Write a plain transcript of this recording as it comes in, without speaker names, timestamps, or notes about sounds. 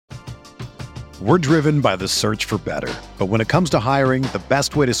We're driven by the search for better. But when it comes to hiring, the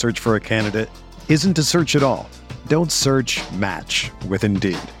best way to search for a candidate isn't to search at all. Don't search, match with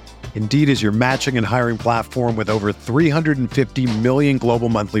Indeed. Indeed is your matching and hiring platform with over 350 million global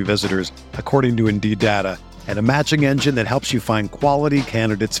monthly visitors, according to Indeed data, and a matching engine that helps you find quality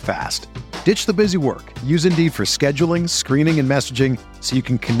candidates fast. Ditch the busy work. Use Indeed for scheduling, screening, and messaging so you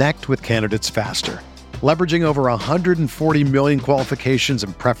can connect with candidates faster. Leveraging over 140 million qualifications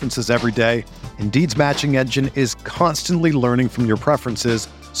and preferences every day, Indeed's matching engine is constantly learning from your preferences,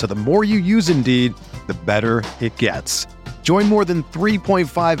 so the more you use Indeed, the better it gets. Join more than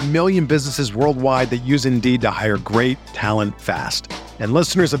 3.5 million businesses worldwide that use Indeed to hire great talent fast. And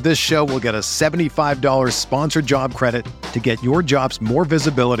listeners of this show will get a $75 sponsored job credit to get your jobs more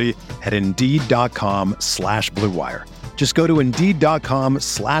visibility at Indeed.com/Blue Wire. Just go to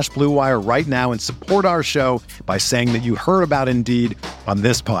Indeed.com/Blue Wire right now and support our show by saying that you heard about Indeed on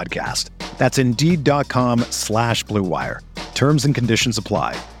this podcast. That's Indeed.com/Blue Wire. Terms and conditions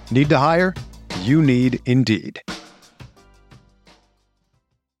apply. Need to hire? You need Indeed.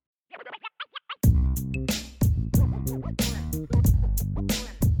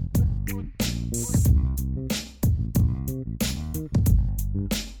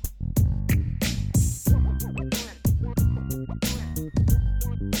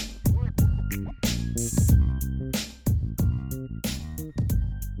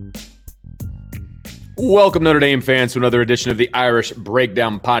 Welcome, Notre Dame fans, to another edition of the Irish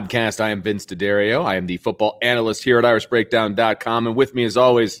Breakdown Podcast. I am Vince D'Addario. I am the football analyst here at irishbreakdown.com. And with me, as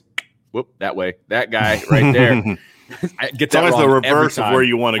always, that guy right there. It's always the reverse of where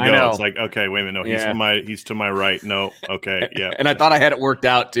you want to go. It's like, okay, wait a minute. No, he's to my right. No. Okay. Yeah. And I thought I had it worked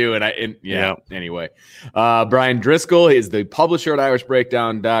out too. Anyway, Brian Driscoll is the publisher at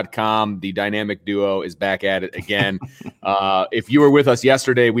irishbreakdown.com. The dynamic duo is back at it again. If you were with us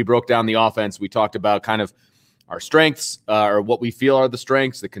yesterday, we broke down the offense. We talked about kind of our strengths, or what we feel are the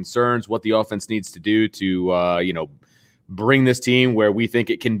strengths, the concerns, what the offense needs to do to, bring this team where we think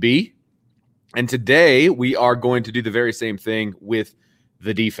it can be. And today we are going to do the very same thing with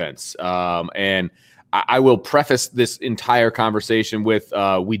the defense. And I will preface this entire conversation with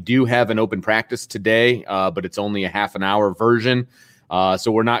we do have an open practice today, but it's only a half an hour version.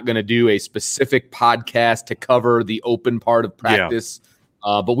 So we're not going to do a specific podcast to cover the open part of practice,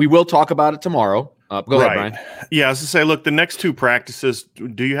 but we will talk about it tomorrow. Go ahead, Brian. Yeah, I was to say, look, the next two practices.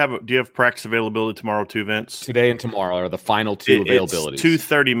 Do you have practice availability tomorrow too, Vince? Today and tomorrow are the final two availabilities. It's 2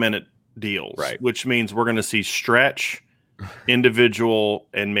 30-minute deals, right? Which means we're going to see stretch, individual,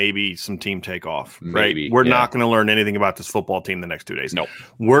 and maybe some team takeoff. Maybe we're not going to learn anything about this football team the next 2 days. No,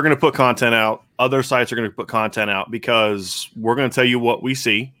 we're going to put content out. Other sites are going to put content out because we're going to tell you what we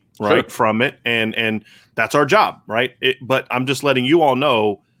see from it, and that's our job, right? But I'm just letting you all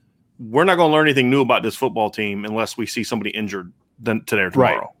know we're not going to learn anything new about this football team unless we see somebody injured today or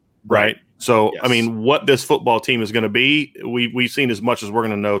tomorrow, right? So, yes. I mean, what this football team is going to be, we've seen as much as we're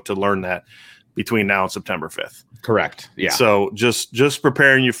going to know to learn that between now and September 5th. Correct. Yeah. So just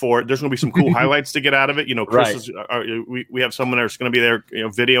preparing you for it. There's going to be some cool highlights to get out of it. Chris we have someone that's going to be there,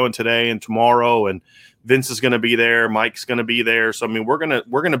 videoing today and tomorrow, and Vince is going to be there. Mike's going to be there. So, I mean, we're going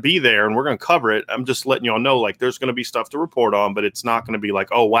to be there and we're going to cover it. I'm just letting you all know, like, there's going to be stuff to report on, but it's not going to be like,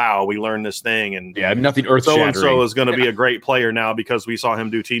 oh, wow, we learned this thing. And nothing earth shattering. So-and-so is going to be a great player now because we saw him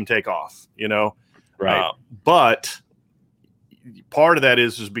do team takeoff, Right. But part of that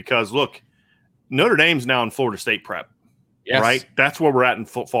is because, look, Notre Dame's now in Florida State prep. Yes. Right? That's where we're at in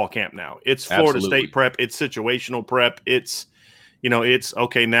fall camp now. It's Florida State prep. It's situational prep. It's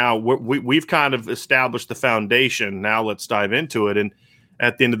okay. Now we've kind of established the foundation. Now let's dive into it. And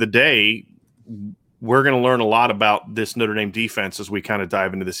at the end of the day, we're going to learn a lot about this Notre Dame defense as we kind of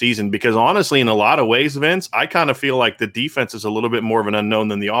dive into the season, because honestly, in a lot of ways, Vince, I kind of feel like the defense is a little bit more of an unknown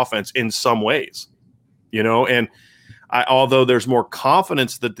than the offense in some ways, and although there's more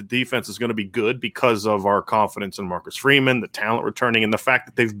confidence that the defense is going to be good because of our confidence in Marcus Freeman, the talent returning, and the fact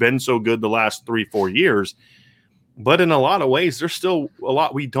that they've been so good the last 3-4 years. But in a lot of ways, there's still a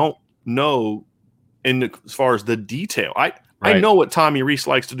lot we don't know as far as the detail. I know what Tommy Rees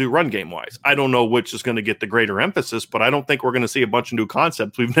likes to do run game wise. I don't know which is going to get the greater emphasis, but I don't think we're going to see a bunch of new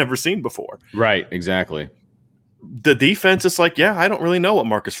concepts we've never seen before. Right, exactly. The defense is like, I don't really know what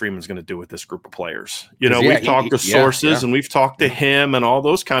Marcus Freeman's going to do with this group of players. We've talked to sources and we've talked to him and all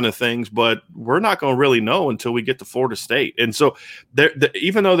those kind of things, but we're not going to really know until we get to Florida State. And so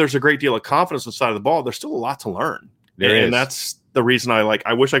even though there's a great deal of confidence on the side of the ball, there's still a lot to learn. And that's the reason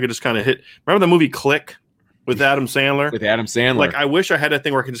I wish I could just kind of remember the movie Click with Adam Sandler? With Adam Sandler. Like, I wish I had a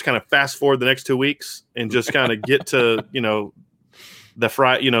thing where I could just kind of fast forward the next 2 weeks and just kind of get to,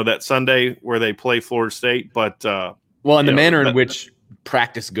 that Sunday where they play Florida State. But and the manner in which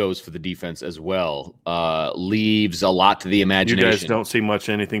practice goes for the defense as well leaves a lot to the imagination. You guys don't see much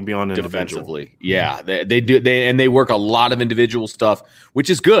anything beyond defensively. Yeah, they do. They work a lot of individual stuff, which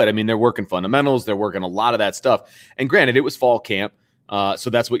is good. I mean, they're working fundamentals. They're working a lot of that stuff. And granted, it was fall camp, so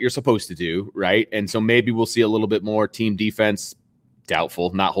that's what you're supposed to do, right? And so maybe we'll see a little bit more team defense.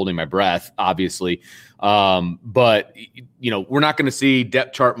 Doubtful, not holding my breath, obviously. But, we're not going to see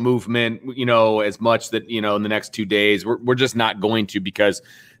depth chart movement, as much that, in the next 2 days. We're just not going to, because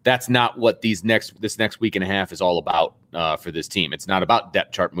that's not what this next week and a half is all about for this team. It's not about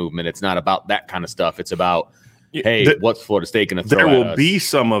depth chart movement. It's not about that kind of stuff. It's about, what's Florida State going to throw at us? There will be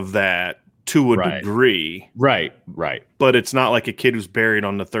some of that to a degree. Right. But it's not like a kid who's buried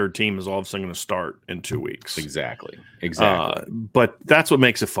on the third team is all of a sudden going to start in 2 weeks. Exactly. But that's what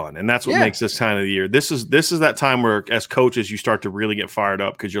makes it fun. And that's what makes this kind of the year. This is that time where, as coaches, you start to really get fired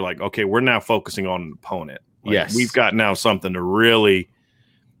up because you're like, okay, we're now focusing on an opponent. Yes. We've got now something to really,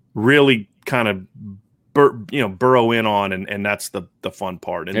 really kind of burrow in on, and that's the fun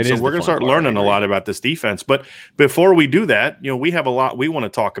part. And so we're going to start learning a lot about this defense. But before we do that, we have a lot we want to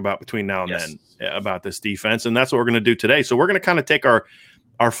talk about between now and then about this defense, and that's what we're going to do today. So we're going to kind of take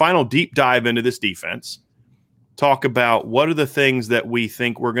our final deep dive into this defense, talk about what are the things that we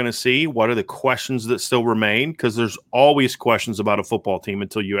think we're going to see, what are the questions that still remain, because there's always questions about a football team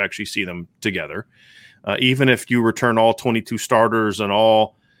until you actually see them together. Even if you return all 22 starters and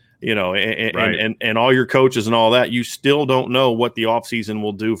all and all your coaches and all that, you still don't know what the offseason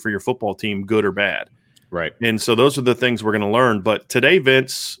will do for your football team, good or bad. Right. And so those are the things we're going to learn. But today,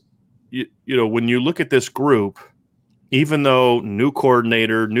 Vince, when you look at this group, even though new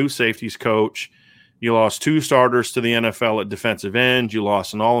coordinator, new safeties coach, you lost 2 starters to the NFL at defensive end, you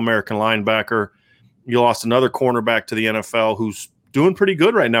lost an All-American linebacker, you lost another cornerback to the NFL who's doing pretty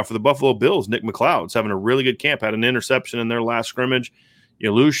good right now for the Buffalo Bills. Nick McLeod's having a really good camp, had an interception in their last scrimmage.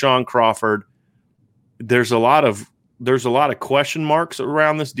 You lose Sean Crawford. There's a lot of question marks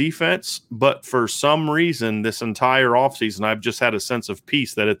around this defense, but for some reason, this entire offseason, I've just had a sense of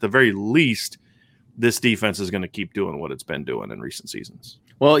peace that at the very least, this defense is going to keep doing what it's been doing in recent seasons.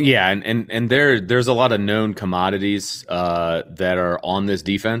 Well, yeah, and there's a lot of known commodities that are on this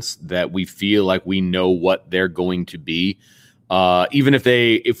defense that we feel like we know what they're going to be. Even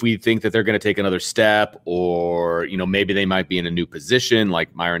if we think that they're going to take another step, or maybe they might be in a new position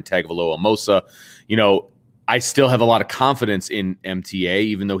like Myron Tagovailoa-Amosa, I still have a lot of confidence in MTA,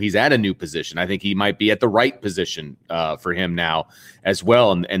 even though he's at a new position. I think he might be at the right position for him now as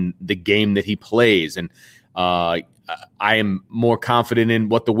well, and the game that he plays. And I am more confident in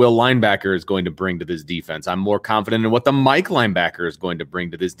what the Will linebacker is going to bring to this defense. I'm more confident in what the Mike linebacker is going to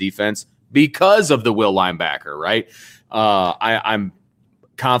bring to this defense because of the Will linebacker, right? I'm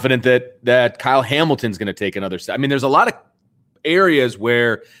confident that Kyle Hamilton's going to take another step. I mean, there's a lot of areas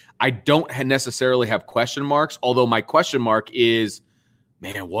where I don't necessarily have question marks, although my question mark is,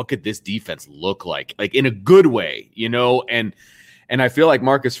 man, what could this defense look like in a good way, And I feel like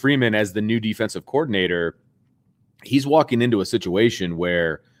Marcus Freeman, as the new defensive coordinator, he's walking into a situation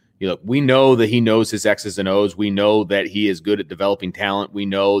where, we know that he knows his X's and O's. We know that he is good at developing talent. We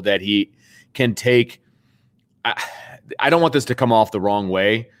know that he can take I don't want this to come off the wrong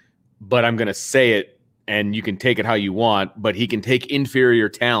way, but I'm going to say it, and you can take it how you want, but he can take inferior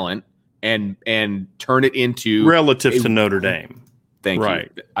talent and turn it into relative to Notre Dame. Thank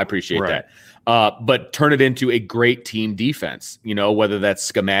you. I appreciate that. But turn it into a great team defense, whether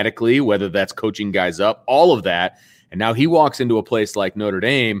that's schematically, whether that's coaching guys up, all of that. And now he walks into a place like Notre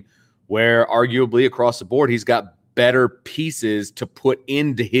Dame where arguably across the board, he's got better pieces to put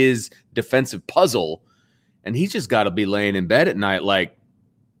into his defensive puzzle. And he's just got to be laying in bed at night like,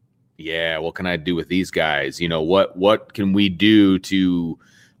 yeah, what can I do with these guys? What can we do to,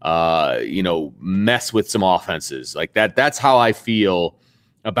 mess with some offenses like that? That's how I feel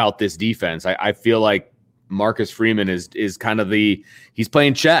about this defense. I feel like Marcus Freeman is kind of he's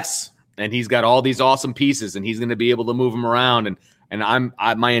playing chess, and he's got all these awesome pieces, and he's going to be able to move them around. And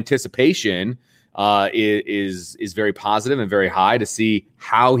my anticipation is very positive and very high to see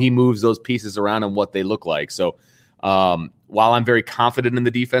how he moves those pieces around and what they look like. So while I'm very confident in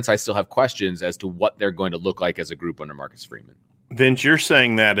the defense, I still have questions as to what they're going to look like as a group under Marcus Freeman. Vince, you're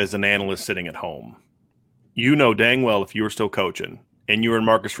saying that as an analyst sitting at home. You know dang well if you were still coaching and you were in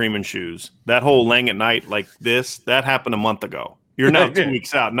Marcus Freeman's shoes, that whole laying at night like this, that happened a month ago. You're now 2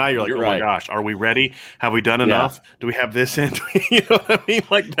 weeks out. Now you're like, my gosh, are we ready? Have we done enough? Do we have this in? You know what I mean?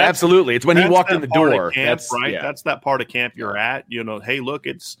 Like absolutely. It's when he walked in the door. Camp, right? Yeah. That's that part of camp you're at. Hey, look,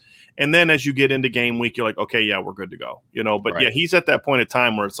 it's And then as you get into game week, you're like, okay, yeah, we're good to go. But right. Yeah, he's at that point of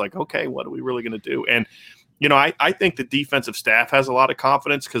time where it's like, okay, what are we really going to do? And, I think the defensive staff has a lot of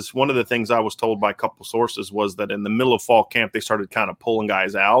confidence, because one of the things I was told by a couple sources was that in the middle of fall camp, they started kind of pulling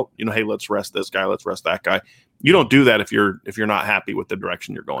guys out. Hey, let's rest this guy, let's rest that guy. You don't do that if you're not happy with the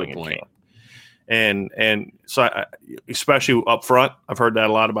direction you're going in camp. And so especially up front, I've heard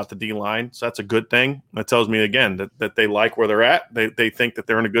that a lot about the D-line. So that's a good thing. That tells me, again, that they like where they're at. They think that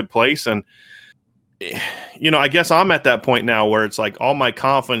they're in a good place. And, I guess I'm at that point now where it's like all my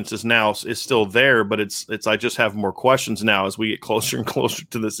confidence is still there, but it's I just have more questions now as we get closer and closer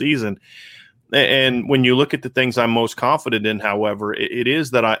to the season. And when you look at the things I'm most confident in, however, it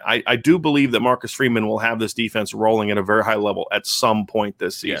is that I do believe that Marcus Freeman will have this defense rolling at a very high level at some point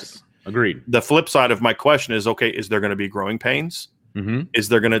this season. Yes. Agreed. The flip side of my question is, okay, is there going to be growing pains? Mm-hmm. Is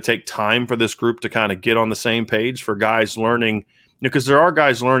there going to take time for this group to kind of get on the same page, for guys learning? Because there are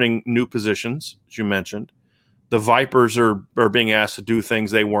guys learning new positions, as you mentioned. The Vipers are being asked to do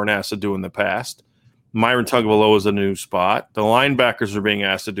things they weren't asked to do in the past. Myron Tagovailoa is a new spot. The linebackers are being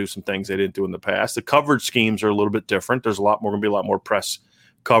asked to do some things they didn't do in the past. The coverage schemes are a little bit different. There's going to be a lot more press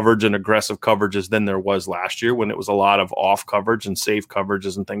coverage and aggressive coverages than there was last year, when it was a lot of off coverage and safe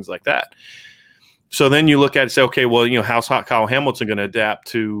coverages and things like that. So then you look at it and say, okay, well, how's Kyle Hamilton going to adapt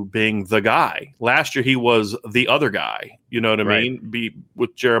to being the guy? Last year he was the other guy, you know what I mean?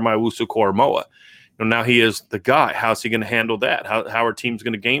 With Jeremiah Owusu-Koramoah. Now he is the guy. How's he going to handle that? How are teams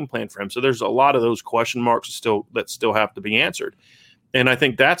going to game plan for him? So there's a lot of those question marks that still have to be answered. And I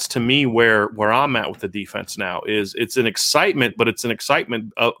think that's, to me, where I'm at with the defense now. Is it's an excitement, but it's an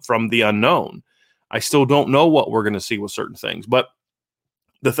excitement from the unknown. I still don't know what we're going to see with certain things. But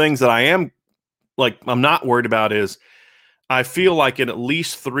the things that I'm not worried about is I feel like in at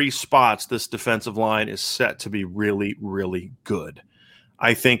least 3 spots, this defensive line is set to be really, really good.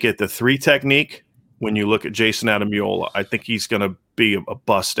 I think at the 3 technique, when you look at Jason Adamiola, I think he's going to be a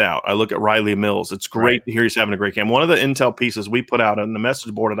bust out. I look at Riley Mills. It's great to hear he's having a great camp. One of the intel pieces we put out on the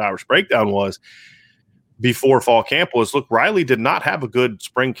message board at Irish Breakdown was, before fall camp, was, look, Riley did not have a good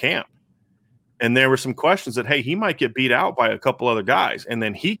spring camp. And there were some questions that, hey, he might get beat out by a couple other guys. And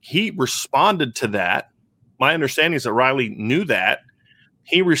then he responded to that. My understanding is that Riley knew that.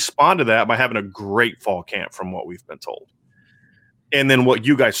 He responded to that by having a great fall camp, from what we've been told. And then what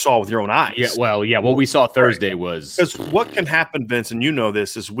you guys saw with your own eyes. Yeah, well, yeah, what we saw Thursday was, because what can happen, Vince, and you know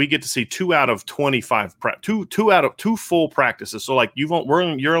this, is we get to see 2 out of 25 two out of 2 full practices. So like you're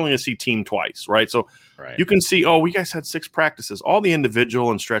only going to see team twice, right? So you can see, oh, we guys had 6 practices. All the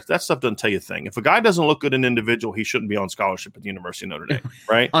individual and stretch, that stuff doesn't tell you a thing. If a guy doesn't look good in individual, he shouldn't be on scholarship at the University of Notre Dame,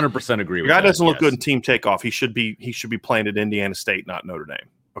 right? 100% agree with that. If a guy doesn't look good in team takeoff, he should be playing at Indiana State, not Notre Dame.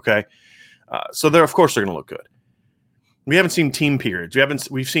 Okay, so of course they're going to look good. We haven't seen team periods.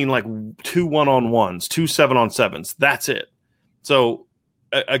 We've seen like 2 1-on-1s, 2 7-on-7s. That's it. So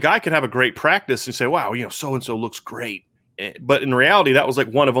a guy could have a great practice and say, wow, so-and-so looks great. But in reality, that was like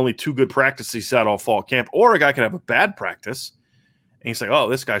one of only 2 good practices he's had all fall camp. Or a guy could have a bad practice and he's like, oh,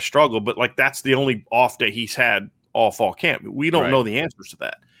 this guy struggled. But like, that's the only off day he's had all fall camp. We don't know the answers to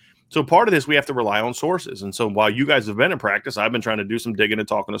that. So part of this, we have to rely on sources. And so while you guys have been in practice, I've been trying to do some digging and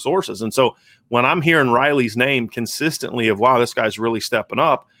talking to sources. And so when I'm hearing Riley's name consistently of, wow, this guy's really stepping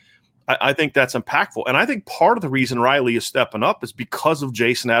up, I think that's impactful. And I think part of the reason Riley is stepping up is because of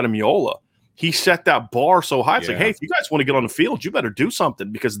Jason Adamiola. He set that bar so high. It's like, hey, if you guys want to get on the field, you better do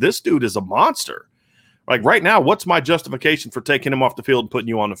something, because this dude is a monster. Like right now, what's my justification for taking him off the field and putting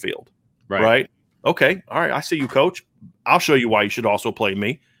you on the field? Right? Okay. All right. I see you, coach. I'll show you why you should also play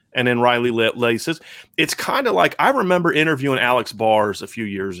me. And then Riley laces. It's kind of like, I remember interviewing Alex Bars a few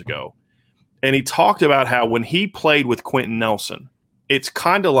years ago, and he talked about how when he played with Quentin Nelson, it's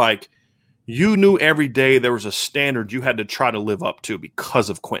kind of like you knew every day there was a standard you had to try to live up to because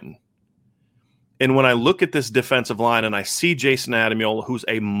of Quentin. And when I look at this defensive line and I see Jason Adamiola, who's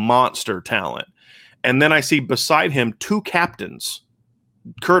a monster talent, and then I see beside him 2 captains,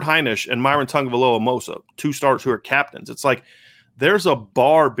 Kurt Heinisch and Myron Tagovailoa-Amosa, 2 starters who are captains. It's like, there's a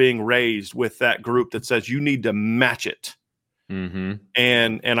bar being raised with that group that says you need to match it. Mm-hmm.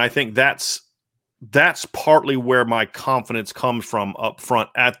 And I think that's partly where my confidence comes from up front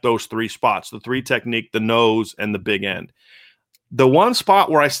at those 3 spots, the 3 technique, the nose, and the big end. The one spot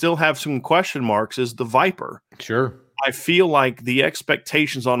where I still have some question marks is the Viper. Sure. I feel like the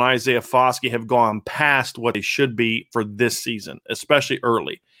expectations on Isaiah Foskey have gone past what they should be for this season, especially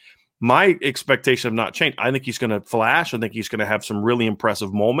early. My expectations have not changed. I think he's going to flash. I think he's going to have some really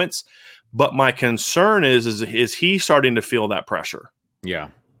impressive moments. But my concern is he starting to feel that pressure? Yeah.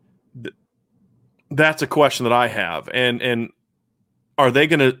 That's a question that I have. And are they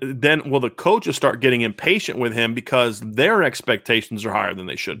going to then? Will the coaches start getting impatient with him because their expectations are higher than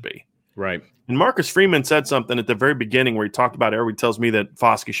they should be? Right. And Marcus Freeman said something at the very beginning where he talked about everybody tells me that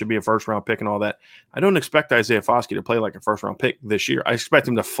Foskey should be a first-round pick and all that. I don't expect Isaiah Foskey to play like a first-round pick this year. I expect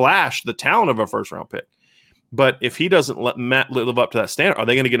him to flash the talent of a first-round pick. But if he doesn't let Matt live up to that standard, are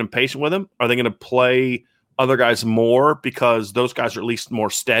they going to get impatient with him? Are they going to play other guys more because those guys are at least more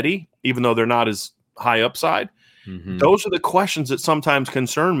steady, even though they're not as high upside? Mm-hmm. Those are the questions that sometimes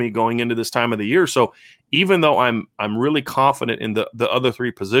concern me going into this time of the year. So even though I'm really confident in the other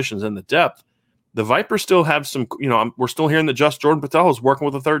three positions and the depth, the Vipers still have some, we're still hearing that just Jordan Patel is working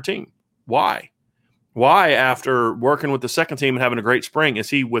with the third team. Why? Why, after working with the second team and having a great spring, is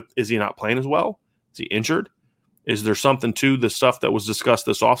he not playing as well? Is he injured? Is there something to the stuff that was discussed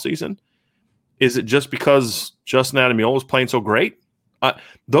this offseason? Is it just because Justin Ademilola is playing so great?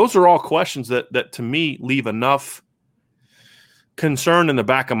 Those are all questions that to me leave enough concern in the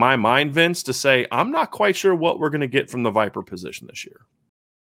back of my mind, Vince, to say I'm not quite sure what we're going to get from the Viper position this year.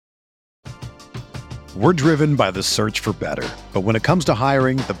 We're driven by the search for better. But when it comes to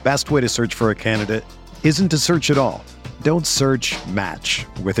hiring, the best way to search for a candidate isn't to search at all. Don't search, match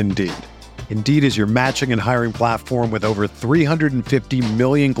with Indeed. Indeed is your matching and hiring platform with over 350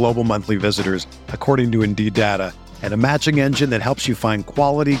 million global monthly visitors, according to Indeed data, and a matching engine that helps you find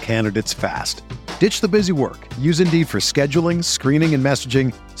quality candidates fast. Ditch the busy work. Use Indeed for scheduling, screening, and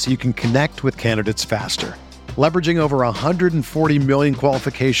messaging so you can connect with candidates faster. Leveraging over 140 million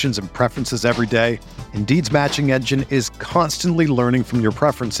qualifications and preferences every day, Indeed's matching engine is constantly learning from your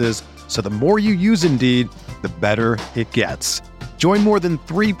preferences, so the more you use Indeed, the better it gets. Join more than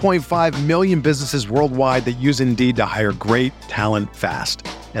 3.5 million businesses worldwide that use Indeed to hire great talent fast.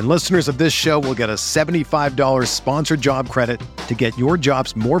 And listeners of this show will get a $75 sponsored job credit to get your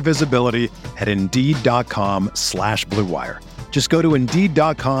jobs more visibility at Indeed.com/Blue Wire. Just go to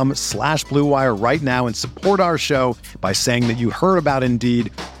Indeed.com/Blue Wire right now and support our show by saying that you heard about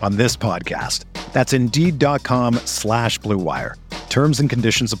Indeed on this podcast. That's Indeed.com/Blue Wire. Terms and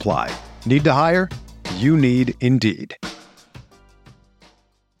conditions apply. Need to hire? You need Indeed.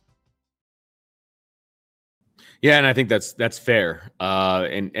 Yeah, and I think that's fair.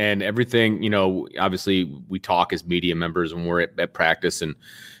 And everything, obviously we talk as media members when we're at practice, and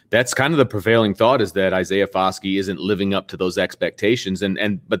that's kind of the prevailing thought, is that Isaiah Foskey isn't living up to those expectations.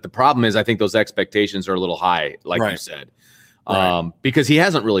 But the problem is, I think those expectations are a little high, like you said, because he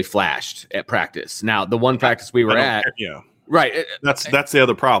hasn't really flashed at practice. Now, the one practice we were at, right. That's the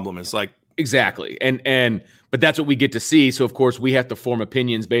other problem. It's like, exactly. But that's what we get to see. So of course we have to form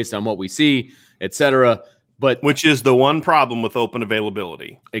opinions based on what we see, et cetera. But which is the one problem with open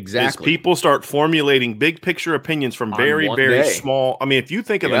availability. Exactly. Is people start formulating big picture opinions from very, very small. I mean, if you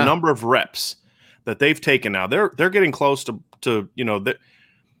think of the number of reps that they've taken now, they're getting close to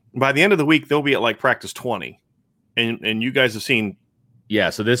by the end of the week, they'll be at like practice 20. And you guys have seen.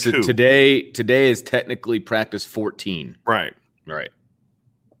 Yeah. So this is today is technically practice 14. Right. Right.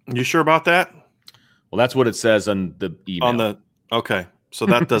 You sure about that? Well, that's what it says on the email. Okay. So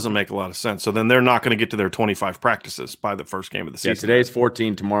that doesn't make a lot of sense. So then they're not going to get to their 25 practices by the first game of the season. Yeah, today's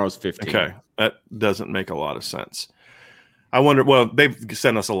 14, tomorrow's 15. Okay, that doesn't make a lot of sense. I wonder, well, they've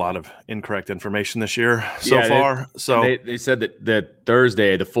sent us a lot of incorrect information this year so far. They said that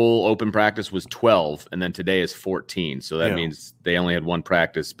Thursday, the full open practice was 12, and then today is 14. So that means they only had one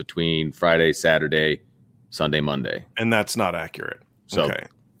practice between Friday, Saturday, Sunday, Monday. And that's not accurate. So, okay.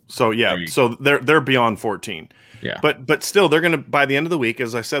 So, so they're beyond 14. Yeah, but still, they're going to, by the end of the week,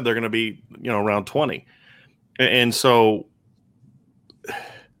 as I said, they're going to be around 20, and so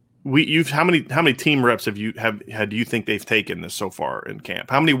how many team reps do you think they've taken this so far in camp?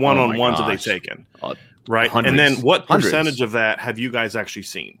 How many one-on-ones have they taken? Right, hundreds, and then what hundreds. percentage of that have you guys actually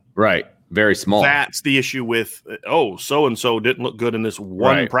seen? Right, very small. That's the issue with so and so didn't look good in this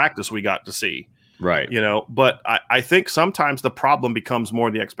one practice we got to see. Right. But I think sometimes the problem becomes more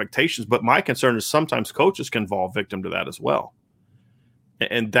the expectations. But my concern is sometimes coaches can fall victim to that as well.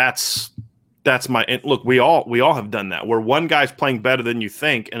 And that's my – and look, we all have done that, where one guy's playing better than you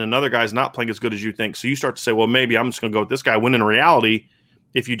think and another guy's not playing as good as you think. So you start to say, well, maybe I'm just going to go with this guy. When in reality,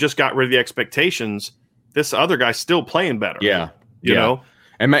 if you just got rid of the expectations, this other guy's still playing better. Yeah. You know?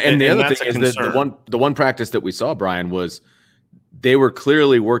 And the other thing is that the one practice that we saw, Brian, was – they were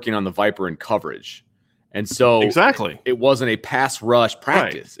clearly working on the Viper in coverage. And so it wasn't a pass rush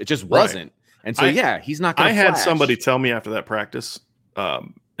practice. It just wasn't. And so, he's not going to had somebody tell me after that practice,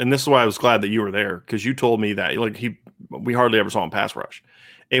 and this is why I was glad that you were there, because you told me that we hardly ever saw him pass rush.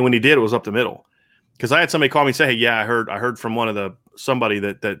 And when he did, it was up the middle. Because I had somebody call me and say, hey, I heard from somebody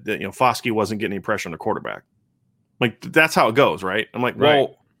that Foskey wasn't getting any pressure on the quarterback. Like, that's how it goes, right? I'm like,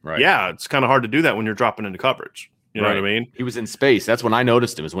 well, yeah, it's kind of hard to do that when you're dropping into coverage. You know what I mean? He was in space. That's when I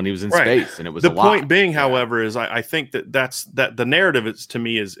noticed him, is when he was in space, and it was the point being, however, is I think that the narrative is, to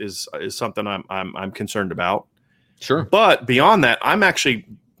me, is something I'm concerned about. Sure. But beyond that, I'm actually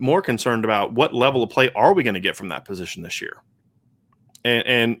more concerned about what level of play are we going to get from that position this year.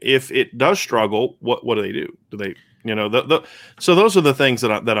 And if it does struggle, what do they do? Do they, so those are the things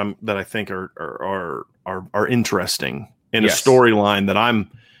that I think are interesting in a storyline that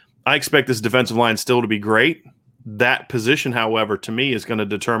I expect this defensive line still to be great. That position, however, to me is going to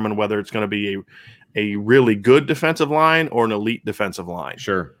determine whether it's going to be a really good defensive line or an elite defensive line.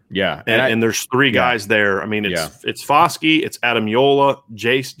 Sure. Yeah. And there's three guys there. I mean, it's Foskey, it's Ademilola,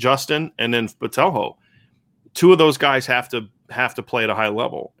 Jace, Justin, and then Botelho. Two of those guys have to play at a high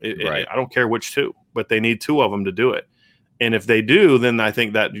level. I don't care which two, but they need two of them to do it. And if they do, then I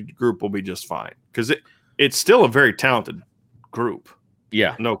think that group will be just fine, because it's still a very talented group.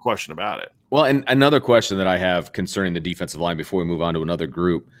 Yeah. No question about it. Well, and another question that I have concerning the defensive line before we move on to another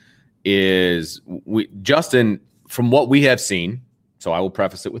group is Justin, from what we have seen, so I will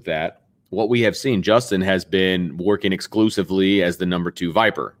preface it with that, what we have seen, Justin has been working exclusively as the number 2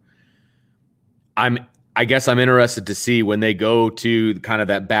 Viper. I guess I'm interested to see when they go to kind of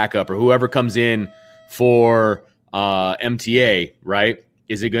that backup or whoever comes in for MTA, right?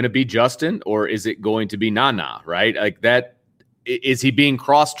 Is it going to be Justin or is it going to be Nana, right? Like that. Is he being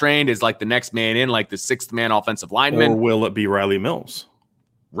cross-trained as like the next man in, like the 6th man offensive lineman? Or will it be Riley Mills?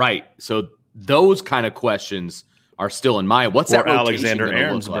 Right. So those kind of questions are still in mind. What's that Alexander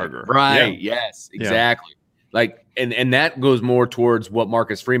Ahrensberger? Like? Right. Yeah. Yes, exactly. Yeah. Like, and that goes more towards what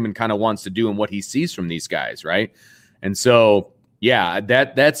Marcus Freeman kind of wants to do and what he sees from these guys, right? And so, yeah,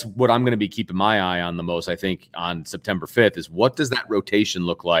 that's what I'm going to be keeping my eye on the most, I think, on September 5th is what does that rotation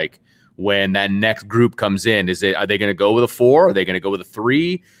look like when that next group comes in? Are they going to go with a 4? Are they going to go with a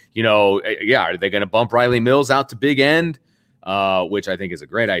 3? Are they going to bump Riley Mills out to big end? Which I think is a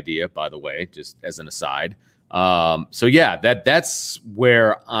great idea, by the way, just as an aside. That's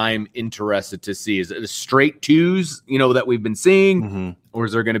where I'm interested to see. Is it a straight 2s, that we've been seeing, or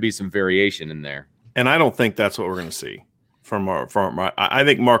is there going to be some variation in there? And I don't think that's what we're going to see. I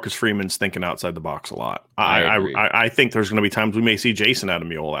think Marcus Freeman's thinking outside the box a lot. I think there's going to be times we may see Jason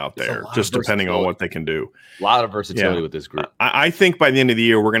Ademilola out there, just depending on what they can do. A lot of versatility with this group. I think by the end of the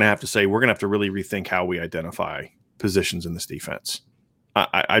year, we're going to have to really rethink how we identify positions in this defense.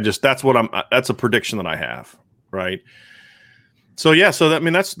 That's a prediction that I have, right? So that's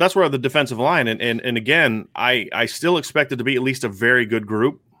where the defensive line and again, I still expect it to be at least a very good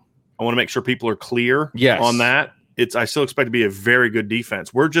group. I want to make sure people are clear on that. I still expect to be a very good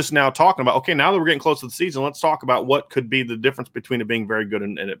defense. We're just now talking about, okay, now that we're getting close to the season, let's talk about what could be the difference between it being very good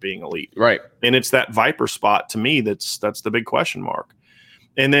and it being elite. Right. And it's that Viper spot to me that's the big question mark.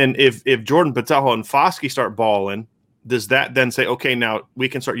 And then if Jordan Botelho and Foskey start balling, does that then say, okay, now we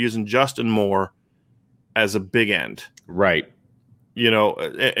can start using Justin more as a big end? Right.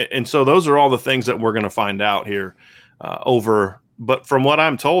 And so those are all the things that we're going to find out here But from what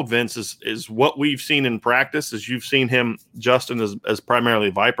I'm told, Vince, is what we've seen in practice is you've seen him, Justin, as primarily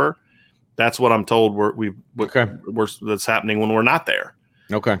Viper. That's what I'm told that's happening when we're not there.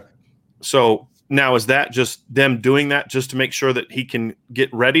 Okay. So now is that just them doing that just to make sure that he can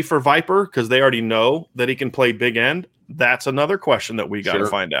get ready for Viper because they already know that he can play big end? That's another question that we got to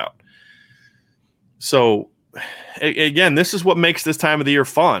find out. So again, this is what makes this time of the year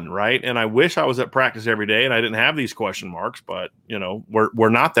fun, right? And I wish I was at practice every day and I didn't have these question marks, but we're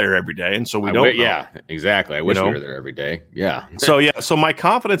not there every day, and so we don't. Yeah, exactly. I wish we were there every day. Yeah. So my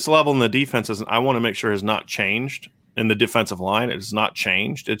confidence level in the defense I want to make sure has not changed in the defensive line. It has not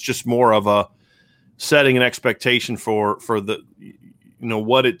changed. It's just more of a setting an expectation for the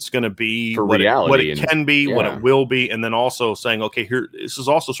what it's going to be, for reality, what it can be, what it will be, and then also saying, okay, this is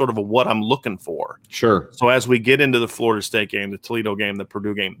also sort of what I'm looking for. Sure. So as we get into the Florida State game, the Toledo game, the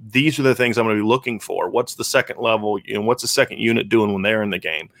Purdue game, these are the things I'm going to be looking for. What's the second level? What's the second unit doing when they're in the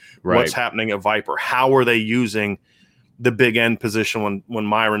game? Right. What's happening at Viper? How are they using the big end position when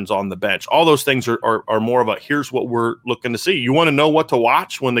Myron's on the bench? All those things are more of a here's what we're looking to see. You want to know what to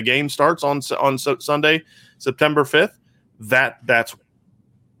watch when the game starts on Sunday, September 5th?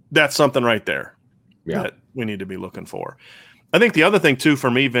 That's something right there that we need to be looking for. I think the other thing, too, for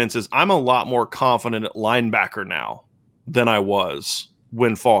me, Vince, is I'm a lot more confident at linebacker now than I was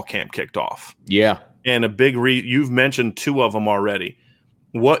when fall camp kicked off. Yeah. And a big you've mentioned 2 of them already.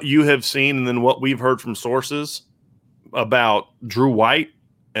 What you have seen and then what we've heard from sources about Drew White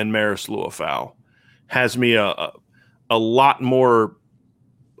and Maris Luafau has me a lot more,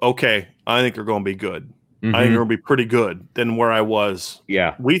 okay, I think they're going to be good. I think it'll be pretty good than where I was.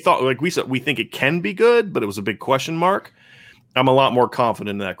 Yeah. We thought, like we said, we think it can be good, but it was a big question mark. I'm a lot more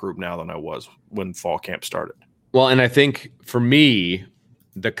confident in that group now than I was when fall camp started. Well, and I think for me,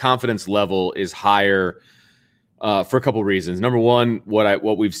 the confidence level is higher for a couple of reasons. Number one,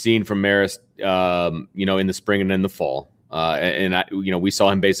 what we've seen from Marist, in the spring and in the fall, we saw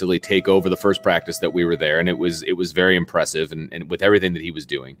him basically take over the first practice that we were there, and it was very impressive, and with everything that he was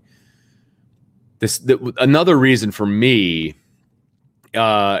doing. Another reason for me.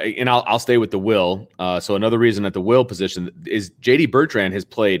 And I'll stay with the will. So another reason at the will position is JD Bertrand has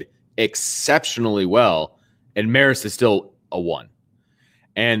played exceptionally well, and Marist is still a 1.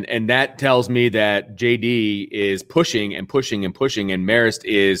 And that tells me that JD is pushing and pushing and pushing, and Marist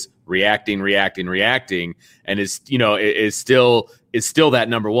is reacting, and is still that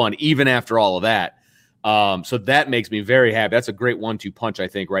number 1 even after all of that. So that makes me very happy. That's a great 1-2 punch, I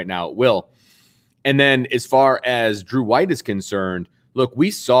think, right now at will. And then as far as Drew White is concerned. Look,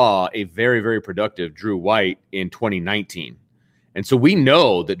 we saw a very, very productive Drew White in 2019. And so we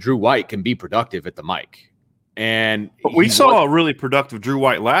know that Drew White can be productive at the mic. But we saw a really productive Drew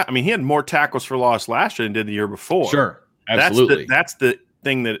White he had more tackles for loss last year than did the year before. Sure, absolutely. That's the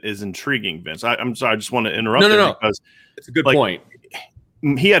thing that is intriguing, Vince. I'm sorry, I just want to interrupt because it's a good point.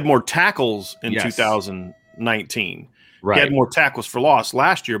 He had more tackles in 2019. Right. He had more tackles for loss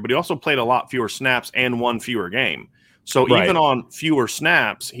last year, but he also played a lot fewer snaps and one fewer game. So even on fewer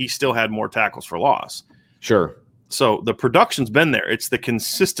snaps, he still had more tackles for loss. Sure. So the production's been there. It's the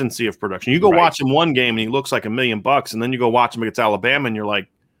consistency of production. You go watch him one game and he looks like $1 million, and then you go watch him against Alabama and you're like,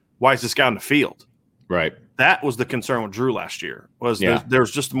 why is this guy on the field? Right. That was the concern with Drew last year.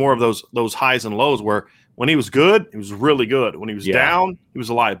 There's just more of those highs and lows where when he was good, he was really good. When he was down, he was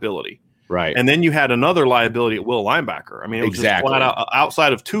a liability. Right. And then you had another liability at will linebacker. It was just flat out,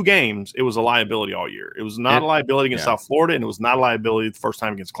 outside of 2 games, it was a liability all year. It was not a liability against South Florida, and it was not a liability the first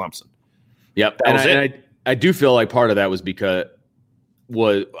time against Clemson. Yep. I do feel like part of that was because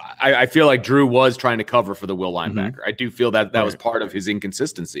I feel like Drew was trying to cover for the will linebacker. I do feel that was part of his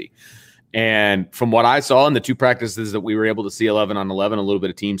inconsistency. And from what I saw in the 2 practices that we were able to see 11 on 11, a little bit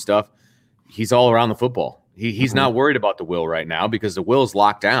of team stuff, he's all around the football. He's not worried about the will right now because the will is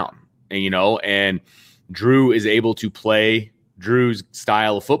locked down. And Drew is able to play Drew's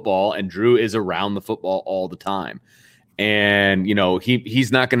style of football, and Drew is around the football all the time. And,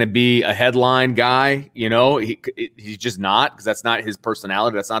 he's not going to be a headline guy, he's just not, because that's not his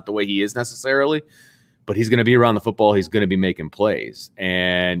personality. That's not the way he is necessarily, but he's going to be around the football. He's going to be making plays.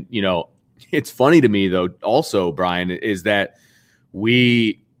 And, it's funny to me though, also, Brian, is that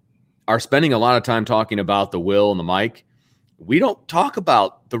we are spending a lot of time talking about the will and the mic. We don't talk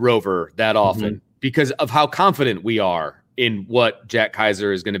about the Rover that often because of how confident we are in what Jack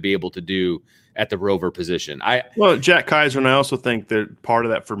Kaiser is going to be able to do at the Rover position. Jack Kaiser, and I also think that part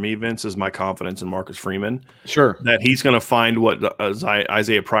of that for me, Vince, is my confidence in Marcus Freeman. Sure. That he's going to find what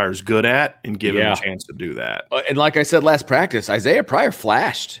Isaiah Pryor's good at and give him a chance to do that. And like I said last practice, Isaiah Pryor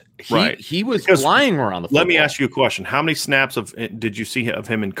flashed. He was flying around the football. Let me ask you a question. How many snaps did you see of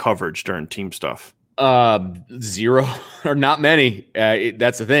him in coverage during team stuff? 0 or not many.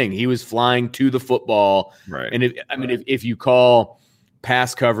 That's the thing. He was flying to the football. Right. And if you call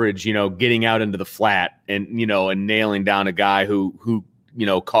pass coverage, getting out into the flat and nailing down a guy who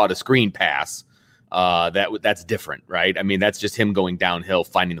caught a screen pass, that's different, right? That's just him going downhill,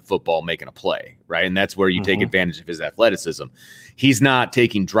 finding the football, making a play, right? And that's where you take advantage of his athleticism. He's not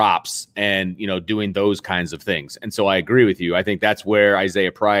taking drops and, doing those kinds of things. And so I agree with you. I think that's where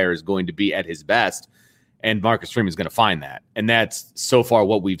Isaiah Pryor is going to be at his best, and Marcus Freeman is going to find that. And that's so far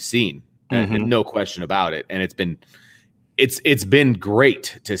what we've seen, and no question about it. And it's been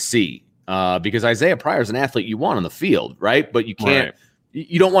great to see because Isaiah Pryor is an athlete you want on the field, right? But you can't.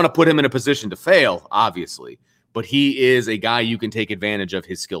 You don't want to put him in a position to fail, obviously, but he is a guy you can take advantage of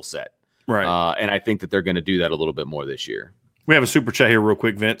his skill set. Right. And I think that they're going to do that a little bit more this year. We have a super chat here real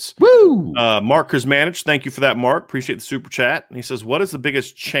quick, Vince. Woo! Mark has managed. Thank you for that, Mark. Appreciate the super chat. And he says, what is the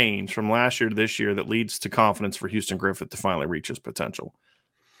biggest change from last year to this year that leads to confidence for Houston Griffith to finally reach his potential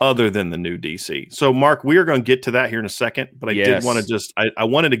other than the new DC? So, Mark, we are going to get to that here in a second, but I did want to I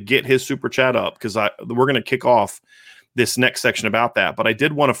wanted to get his super chat up because we're going to kick off this next section about that. But I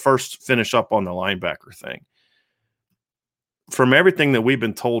did want to first finish up on the linebacker thing. From everything that we've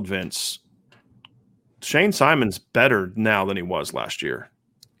been told, Vince, Shane Simon's better now than he was last year.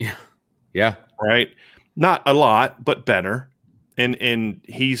 Yeah. Right? Not a lot, but better. And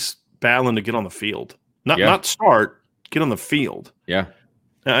he's battling to get on the field. Not start, get on the field. Yeah.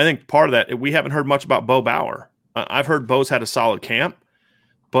 And I think part of that, we haven't heard much about Bo Bauer. I've heard Bo's had a solid camp,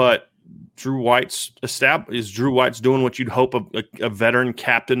 but Drew White's doing what you'd hope a veteran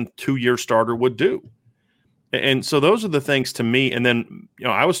captain 2-year starter would do. And so those are the things to me. And then,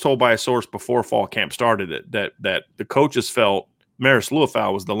 I was told by a source before fall camp started that the coaches felt Maris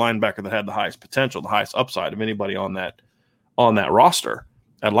Luafau was the linebacker that had the highest potential, the highest upside of anybody on that roster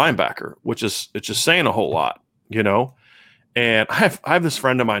at linebacker, which is it's just saying a whole lot, And I have this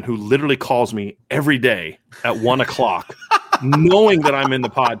friend of mine who literally calls me every day at 1:00, knowing that I'm in the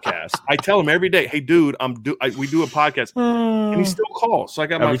podcast. I tell him every day, "Hey, dude, we do a podcast," and he still calls. So I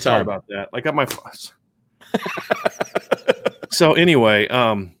got my sorry about that. I got my. So anyway,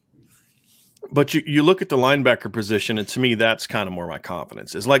 but you look at the linebacker position, and to me, that's kind of more my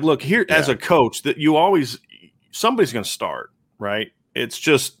confidence. Is like, look here as a coach that somebody's going to start, right? It's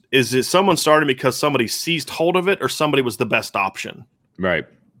just, is it someone starting because somebody seized hold of it or somebody was the best option? Right.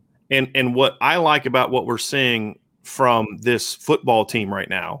 And what I like about what we're seeing from this football team right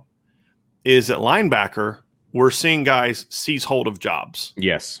now is at linebacker, we're seeing guys seize hold of jobs.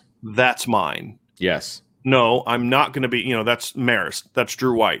 Yes. That's mine. Yes. No, I'm not going to be, that's Maris, that's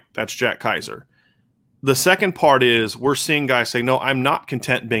Drew White, that's Jack Kaiser. The second part is we're seeing guys say, no, I'm not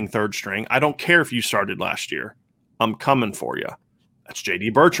content being third string. I don't care if you started last year. I'm coming for you. That's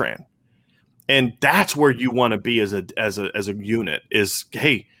JD Bertrand. And that's where you want to be as a unit is,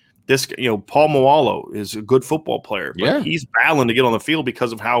 hey, this, Paul Moalo is a good football player, but he's battling to get on the field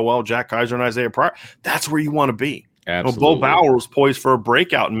because of how well Jack Kaiser and Isaiah Pryor. That's where you want to be. Absolutely. Bo Bauer was poised for a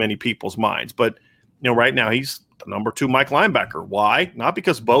breakout in many people's minds, but right now he's the number 2 Mike linebacker. Why? Not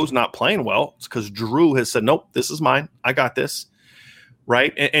because Bo's not playing well. It's because Drew has said, nope, this is mine. I got this.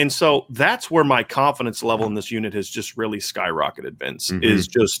 Right. And so that's where my confidence level in this unit has just really skyrocketed, Vince, is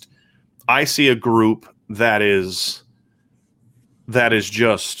just, I see a group that is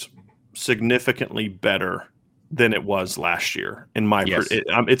just significantly better than it was last year. In my,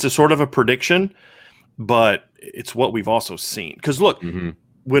 it's a sort of a prediction, but it's what we've also seen. Because look,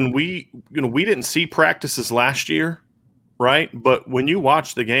 when we didn't see practices last year, right? But when you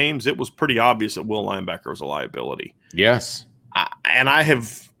watch the games, it was pretty obvious that Will linebacker was a liability. Yes.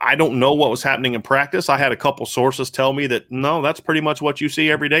 I don't know what was happening in practice. I had a couple sources tell me that, no, that's pretty much what you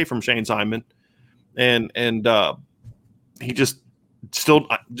see every day from Shane Simon. And he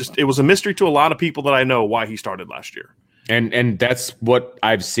it was a mystery to a lot of people that I know why he started last year. And that's what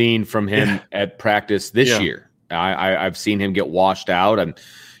I've seen from him at practice this year. I've seen him get washed out and,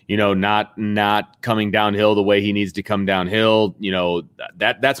 not coming downhill the way he needs to come downhill.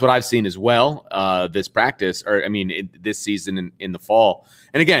 That's what I've seen as well. This practice, this season in the fall.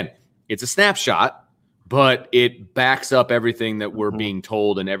 And again, it's a snapshot, but it backs up everything that we're being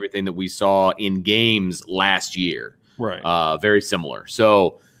told and everything that we saw in games last year. Right. Very similar.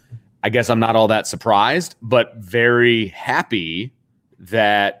 So I guess I'm not all that surprised, but very happy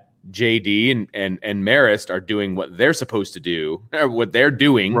that JD and Marist are doing what they're supposed to do, or what they're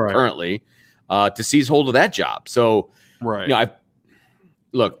doing currently, to seize hold of that job. So,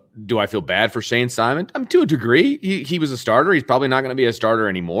 do I feel bad for Shane Simon? To a degree. He was a starter. He's probably not going to be a starter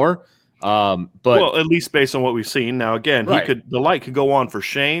anymore. But at least based on what we've seen. Now, again, the light could go on for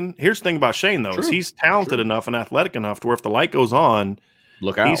Shane. Here's the thing about Shane, though, is he's talented enough and athletic enough to where if the light goes on,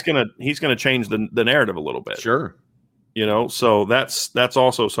 look out. He's gonna change the narrative a little bit. Sure. So that's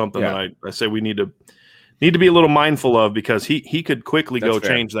also something that I say we need to be a little mindful of, because he could quickly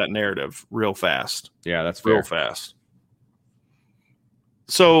change that narrative real fast. Yeah, that's fair. Real fast.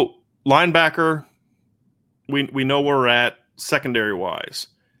 So linebacker, we know where we're at secondary wise.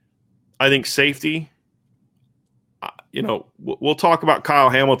 I think safety, we'll talk about Kyle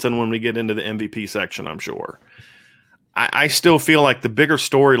Hamilton when we get into the MVP section, I'm sure. I still feel like the bigger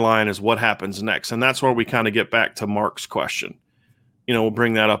storyline is what happens next. And that's where we kind of get back to Mark's question. We'll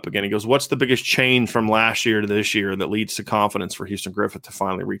bring that up again. He goes, what's the biggest change from last year to this year that leads to confidence for Houston Griffith to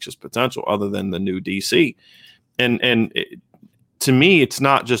finally reach his potential other than the new DC? And to me, it's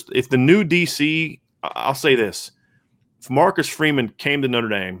not just if the new DC, I'll say this. If Marcus Freeman came to Notre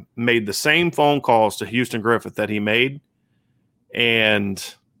Dame, made the same phone calls to Houston Griffith that he made,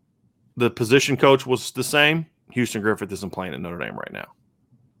 and the position coach was the same, Houston Griffith isn't playing at Notre Dame right now.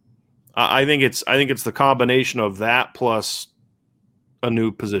 I think it's the combination of that plus a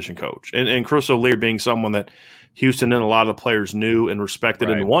new position coach and Chris O'Leary being someone that Houston and a lot of the players knew and respected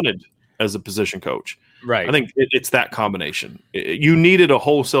and wanted as a position coach. Right. I think it's that combination. You needed a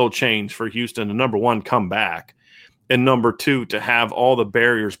wholesale change for Houston to, number one, come back, and number two, to have all the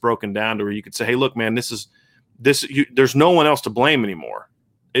barriers broken down to where you could say, hey, look, man, there's no one else to blame anymore.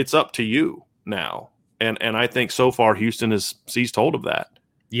 It's up to you now. And I think so far Houston has seized hold of that.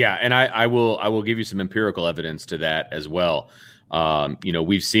 Yeah, and I will give you some empirical evidence to that as well.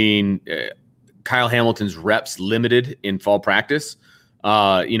 We've seen Kyle Hamilton's reps limited in fall practice,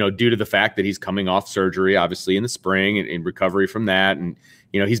 due to the fact that he's coming off surgery, obviously in the spring and in recovery from that. And,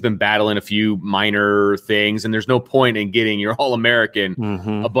 he's been battling a few minor things, and there's no point in getting your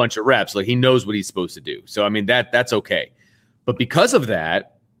All-American a bunch of reps. Like, he knows what he's supposed to do. So, I mean, that's okay. But because of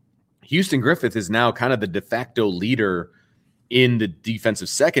that, Houston Griffith is now kind of the de facto leader in the defensive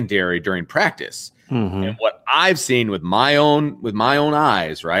secondary during practice. And what I've seen with my own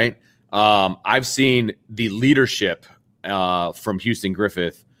eyes, right? I've seen the leadership from Houston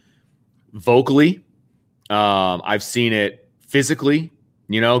Griffith vocally. I've seen it physically,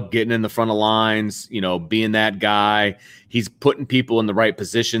 getting in the front of lines, being that guy. He's putting people in the right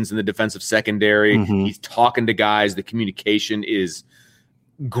positions in the defensive secondary. He's talking to guys. The communication is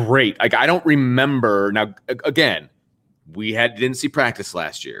great. Like, I don't remember now. Again, didn't see practice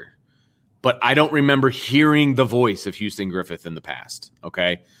last year, but I don't remember hearing the voice of Houston Griffith in the past.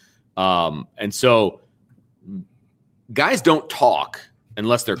 Okay, and so guys don't talk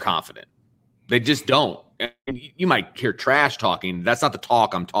unless they're confident. They just don't. You might hear trash talking. That's not the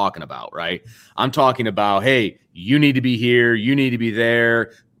talk I'm talking about, right? I'm talking about, hey, you need to be here. You need to be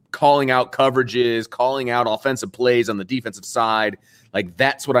there. Calling out coverages, calling out offensive plays on the defensive side. Like,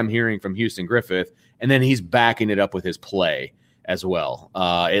 that's what I'm hearing from Houston Griffith. And then he's backing it up with his play as well,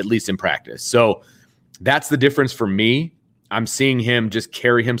 at least in practice. So that's the difference for me. I'm seeing him just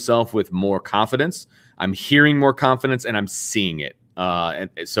carry himself with more confidence. I'm hearing more confidence, and I'm seeing it. And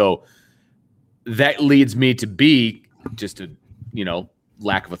so that leads me to be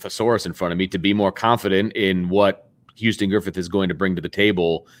lack of a thesaurus in front of me, to be more confident in what Houston Griffith is going to bring to the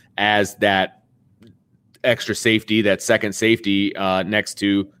table as that extra safety, that second safety next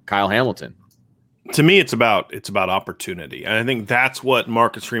to Kyle Hamilton. To me, it's about opportunity. And I think that's what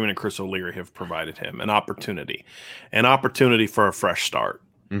Marcus Freeman and Chris O'Leary have provided him, an opportunity for a fresh start.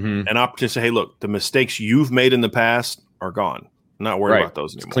 An opportunity to say, hey, look, the mistakes you've made in the past are gone. I'm not worried about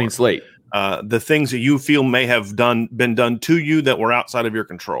those anymore. It's clean slate. The things that you feel may have been done to you that were outside of your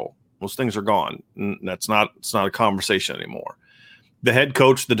control, those things are gone. It's not a conversation anymore. The head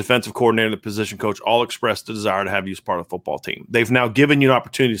coach, the defensive coordinator, the position coach all expressed the desire to have you as part of the football team. They've now given you an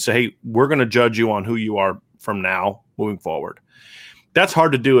opportunity to say, hey, we're going to judge you on who you are from now moving forward. That's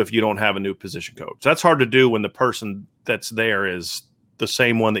hard to do if you don't have a new position coach. That's hard to do when the person that's there is the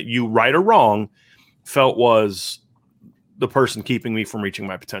same one that you, right or wrong, felt was the person keeping me from reaching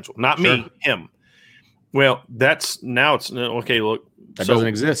my potential. Not me, him. Well, it's okay. Look, that doesn't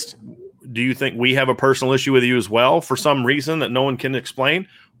exist. Do you think we have a personal issue with you as well for some reason that no one can explain?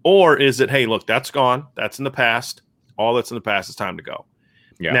 Or is it, hey, look, that's gone. That's in the past. All that's in the past is time to go.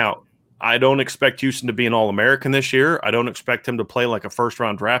 Yeah. Now, I don't expect Houston to be an All-American this year. I don't expect him to play like a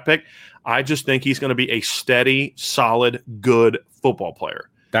first-round draft pick. I just think he's going to be a steady, solid, good football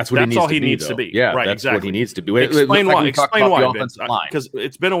player. That's what he needs to be. Yeah, right, exactly. What he needs to be. Explain why. Explain why, because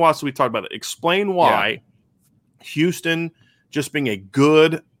it's been a while since we talked about it. Explain why Houston just being a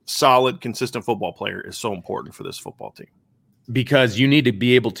good, solid, consistent football player is so important for this football team. Because you need to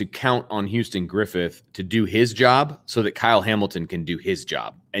be able to count on Houston Griffith to do his job so that Kyle Hamilton can do his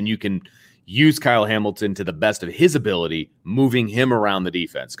job. And you can use Kyle Hamilton to the best of his ability, moving him around the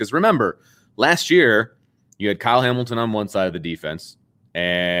defense. Because remember, last year, you had Kyle Hamilton on one side of the defense,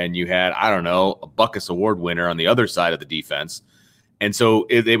 and you had, a Butkus Award winner on the other side of the defense. And so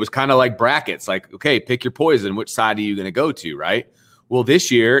it was kind of like brackets, like, okay, pick your poison. Which side are you going to go to, right? Well,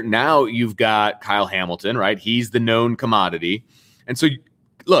 this year, now you've got Kyle Hamilton, right? He's the known commodity. And so,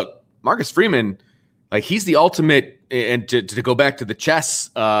 look, Marcus Freeman, like, he's the ultimate, and to go back to the chess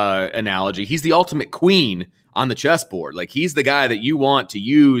analogy, he's the ultimate queen on the chessboard. Like, he's the guy that you want to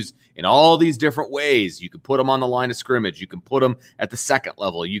use in all these different ways. You can put him on the line of scrimmage. You can put him at the second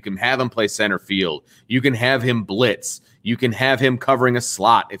level. You can have him play center field. You can have him blitz. You can have him covering a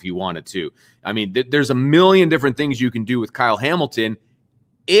slot if you wanted to. I mean, there's a million different things you can do with Kyle Hamilton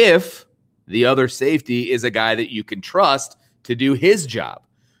if the other safety is a guy that you can trust to do his job.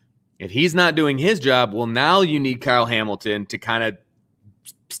 If he's not doing his job, well, now you need Kyle Hamilton to kind of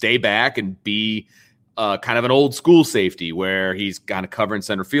stay back and be kind of an old school safety where he's kind of covering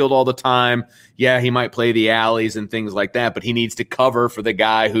center field all the time. Yeah, he might play the alleys and things like that, but he needs to cover for the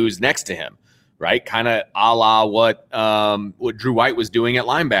guy who's next to him, right? Kind of a la what Drew White was doing at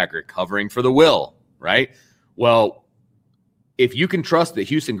linebacker, covering for the will, right? Well, if you can trust that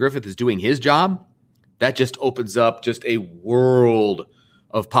Houston Griffith is doing his job, that just opens up just a world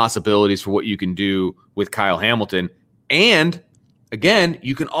of possibilities for what you can do with Kyle Hamilton. And again,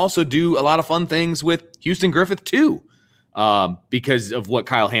 you can also do a lot of fun things with Houston Griffith too, because of what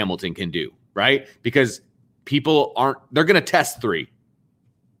Kyle Hamilton can do, right? Because they're going to test 3.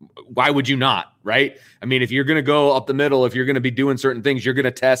 Why would you not, right? I mean, if you're going to go up the middle, if you're going to be doing certain things, you're going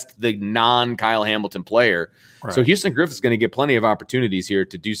to test the non-Kyle Hamilton player. Right. So Houston Griffith's going to get plenty of opportunities here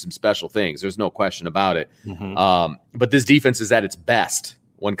to do some special things. There's no question about it. Mm-hmm. But this defense is at its best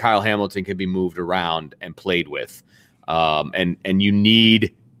when Kyle Hamilton can be moved around and played with. And you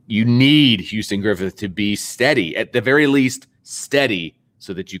need Houston Griffith to be steady, at the very least steady,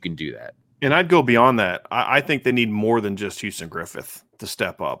 so that you can do that. And I'd go beyond that. I think they need more than just Houston Griffith to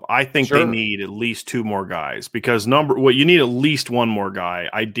step up. I think they need at least 2 more guys, because you need at least 1 more guy,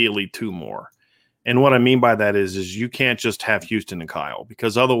 ideally 2 more. And what I mean by that is you can't just have Houston and Kyle,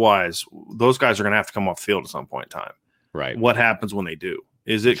 because otherwise those guys are going to have to come off field at some point in time. Right. What happens when they do?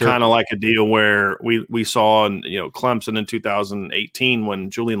 Is it kind of like a deal where we saw in Clemson in 2018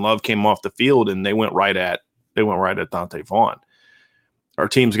 when Julian Love came off the field and they went right at Dante Vaughn? Our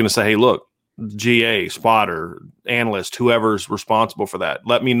team's going to say, hey, look, GA, spotter, analyst, whoever's responsible for that,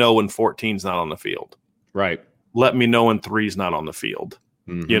 let me know when 14's not on the field. Right. Let me know when 3's not on the field.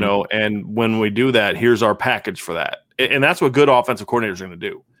 Mm-hmm. And when we do that, here's our package for that. And that's what good offensive coordinators are going to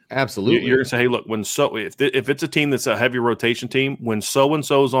do. Absolutely. You're going to say, hey, look, if it's a team that's a heavy rotation team, when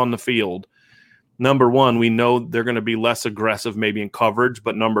so-and-so's on the field, number one, we know they're going to be less aggressive maybe in coverage.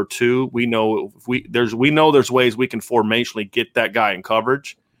 But number 2, we know there's ways we can formationally get that guy in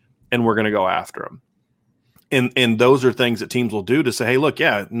coverage, and we're going to go after him. And those are things that teams will do to say, hey, look,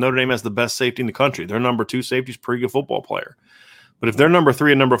 yeah, Notre Dame has the best safety in the country. Their number 2 safety is a pretty good football player. But if their number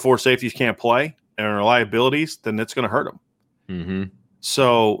 3 and number 4 safeties can't play and are liabilities, then it's going to hurt them. Mm-hmm.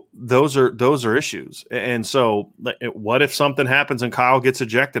 So those are issues. And so what if something happens and Kyle gets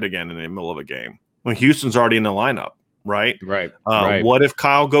ejected again in the middle of a game when Houston's already in the lineup, right? Right. What if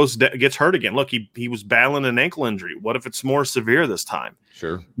Kyle gets hurt again? Look, he was battling an ankle injury. What if it's more severe this time?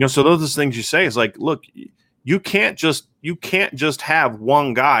 Sure. So those are the things you say is like, look, you can't just have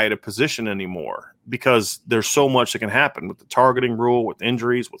one guy at a position anymore, because there's so much that can happen with the targeting rule, with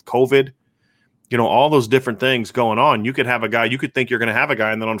injuries, with COVID. All those different things going on. You could have a guy, you could think you're going to have a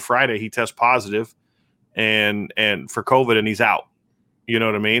guy, and then on Friday he tests positive and for COVID and he's out. You know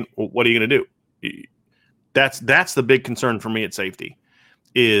what I mean? Well, what are you going to do? That's the big concern for me at safety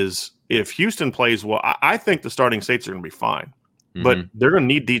is if Houston plays well, I think the starting safeties are going to be fine, but they're going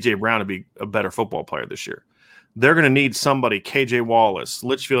to need DJ Brown to be a better football player this year. They're going to need somebody, KJ Wallace,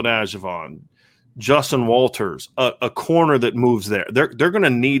 Litchfield Agevon, Justin Walters, a corner that moves there. They're going to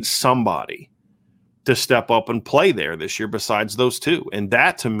need somebody to step up and play there this year besides those 2. And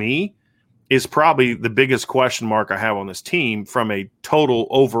that, to me, is probably the biggest question mark I have on this team from a total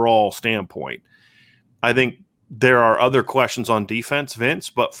overall standpoint. I think there are other questions on defense,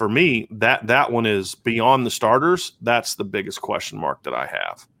 Vince, but for me, that one is beyond the starters. That's the biggest question mark that I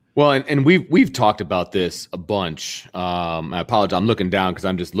have. Well, and we've talked about this a bunch. I apologize. I'm looking down because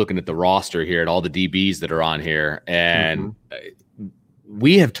I'm just looking at the roster here at all the DBs that are on here. And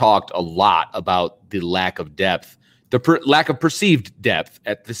we have talked a lot about the lack of depth, the lack of perceived depth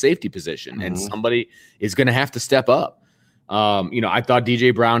at the safety position, and somebody is going to have to step up. I thought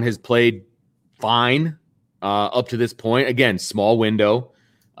DJ Brown has played fine up to this point. Again, small window.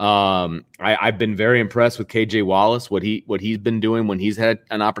 I've been very impressed with KJ Wallace, what he's been doing when he's had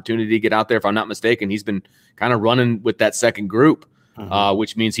an opportunity to get out there. If I'm not mistaken, he's been kind of running with that second group,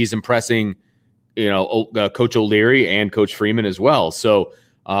 which means he's impressing Coach O'Leary and Coach Freeman as well. So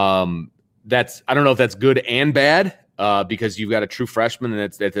I don't know if that's good and bad because you've got a true freshman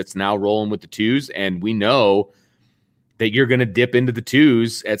that's now rolling with the 2s, and we know that you're going to dip into the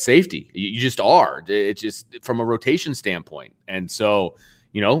 2s at safety. You just are. It's just from a rotation standpoint. And so,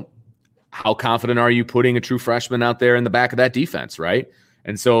 how confident are you putting a true freshman out there in the back of that defense, right?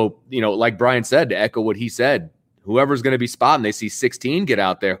 And so, like Brian said, to echo what he said, whoever's going to be spotting, they see 16 get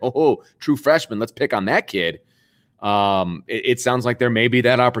out there. Oh, true freshman. Let's pick on that kid. It sounds like there may be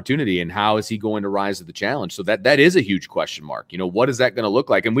that opportunity, and how is he going to rise to the challenge? So that is a huge question mark. What is that going to look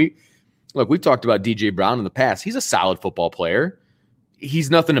like? And we've talked about DJ Brown in the past. He's a solid football player. He's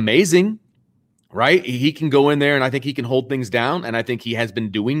nothing amazing, right? He can go in there, and I think he can hold things down, and I think he has been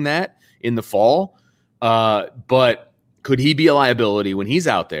doing that in the fall. But could he be a liability when he's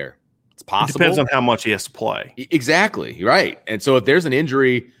out there? It's possible. It depends on how much he has to play. Exactly. Right. And so if there's an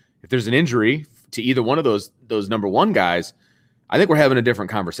injury to either one of those number 1 guys, I think we're having a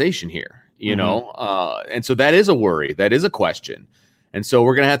different conversation here, and so that is a worry. That is a question. And so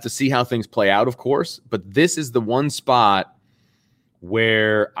we're going to have to see how things play out, of course, but this is the one spot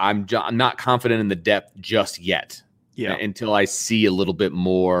where I'm not confident in the depth just yet. Until I see a little bit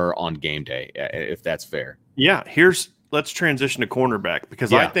more on game day, if that's fair. Yeah. Here's transition to cornerback,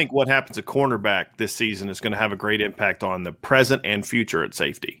 because I think what happens at cornerback this season is going to have a great impact on the present and future at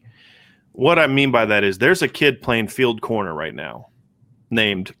safety. What I mean by that is there's a kid playing field corner right now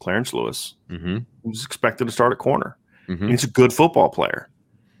named Clarence Lewis, who's expected to start at corner. He's a good football player.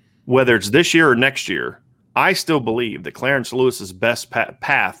 Whether it's this year or next year, I still believe that Clarence Lewis's best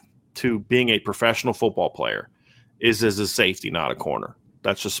path to being a professional football player is as a safety, not a corner.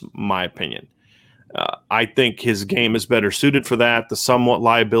 That's just my opinion. I think his game is better suited for that. The somewhat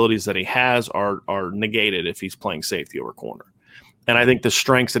liabilities that he has are negated if he's playing safety over corner. And I think the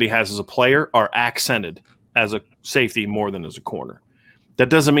strengths that he has as a player are accented as a safety more than as a corner. That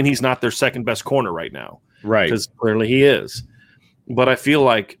doesn't mean he's not their second best corner right now. Right. Because clearly he is. But I feel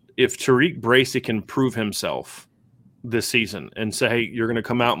like if Tariq Bracy can prove himself this season and say, hey, you're going to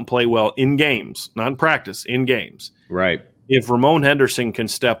come out and play well in games, not in practice, in games. Right. If Ramon Henderson can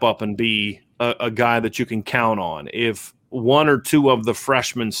step up and be a guy that you can count on, if one or two of the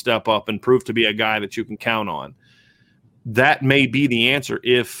freshmen step up and prove to be a guy that you can count on, that may be the answer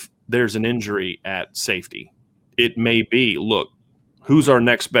if there's an injury at safety. It may be, look, who's our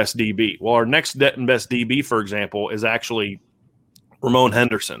next best DB? Well, our next best DB, for example, is actually Ramon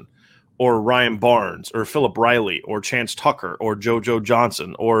Henderson or Ryan Barnes or Philip Riley or Chance Tucker or JoJo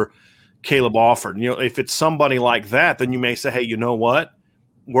Johnson or Caleb Offord. You know, if it's somebody like that, then you may say, hey, you know what?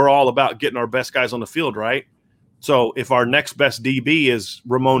 We're all about getting our best guys on the field, right? So if our next best DB is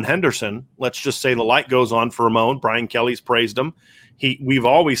Ramon Henderson, let's just say the light goes on for Ramon. Brian Kelly's praised him. We've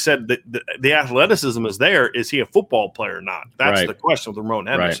always said that the athleticism is there. Is he a football player or not? That's the question with Ramon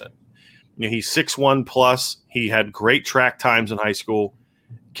Henderson. Right. You know, he's 6'1 plus. He had great track times in high school.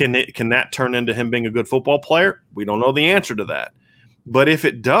 Can that turn into him being a good football player? We don't know the answer to that. But if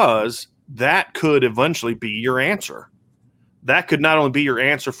it does, that could eventually be your answer. That could not only be your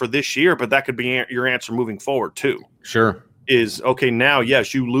answer for this year, but that could be your answer moving forward too. Sure. Is, okay, now,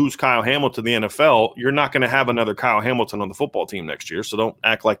 yes, you lose Kyle Hamilton to the NFL. You're not going to have another Kyle Hamilton on the football team next year, so don't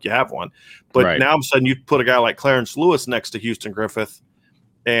act like you have one. But now all of a sudden you put a guy like Clarence Lewis next to Houston Griffith,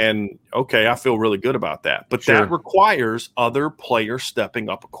 and, okay, I feel really good about that. But that requires other players stepping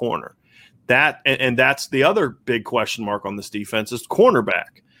up a corner. And that's the other big question mark on this defense is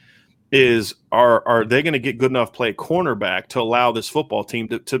cornerback. Are they going to get good enough play cornerback to allow this football team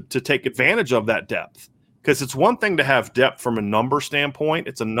to take advantage of that depth? Because it's one thing to have depth from a number standpoint.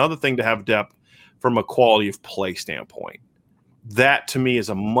 It's another thing to have depth from a quality of play standpoint. That, to me, is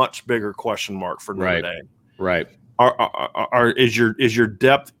a much bigger question mark for Notre Dame. Right. Is your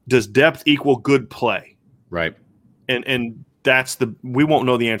depth? Does depth equal good play? Right. And that's we won't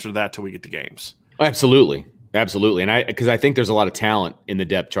know the answer to that till we get to games. Absolutely. Absolutely. And because I think there's a lot of talent in the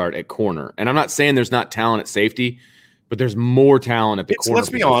depth chart at corner. And I'm not saying there's not talent at safety, but there's more talent at the corner. Let's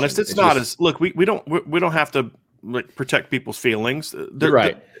be honest. It's not as look. We don't have to protect people's feelings. There's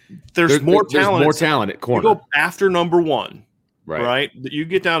more talent. There's more talent at corner. You go after number one, right? You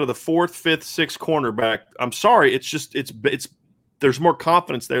get down to the 4th, 5th, 6th cornerback. I'm sorry. It's just it's there's more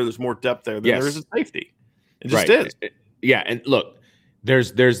confidence there. There's more depth there than there is at safety. It just is. Yeah. And look,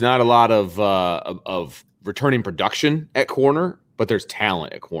 there's not a lot of returning production at corner, but there's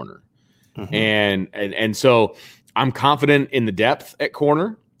talent at corner. And so I'm confident in the depth at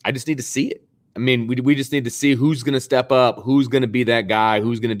corner. I just need to see it. I mean, we just need to see who's going to step up, who's going to be that guy,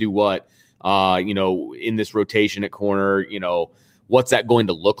 who's going to do what, in this rotation at corner, what's that going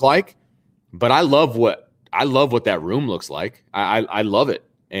to look like? But I love what that room looks like. I love it.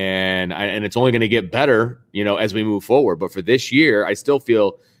 And it's only going to get better, as we move forward. But for this year, I still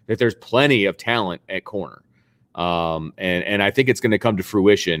feel that there's plenty of talent at corner. And I think it's going to come to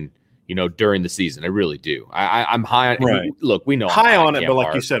fruition, during the season. I really do. I'm high on Look, we know high on it, but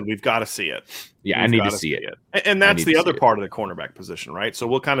like you said, we've got to see it. Yeah, I need to see it. And that's the other part of the cornerback position, right? So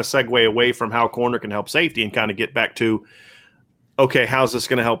we'll kind of segue away from how corner can help safety and kind of get back to, okay, how's this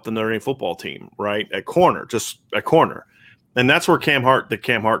going to help the Notre Dame football team, right? At corner, just at corner. And that's where the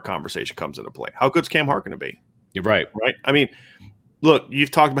Cam Hart conversation comes into play. How good's Cam Hart going to be? You're right. Right? I mean, look,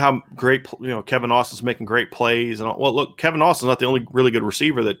 you've talked about how great, Kevin Austin's making great plays. And all. Well, look, Kevin Austin's not the only really good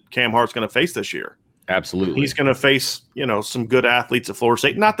receiver that Cam Hart's going to face this year. Absolutely. He's going to face, some good athletes at Florida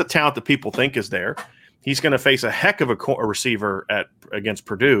State. Not the talent that people think is there. He's going to face a heck of a receiver against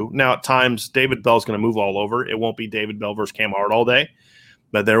Purdue. Now, at times, David Bell's going to move all over. It won't be David Bell versus Cam Hart all day.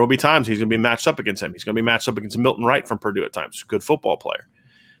 But there will be times he's going to be matched up against him. He's going to be matched up against Milton Wright from Purdue at times. Good football player.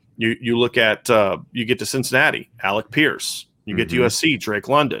 You look at you get to Cincinnati, Alec Pierce. You get to USC, Drake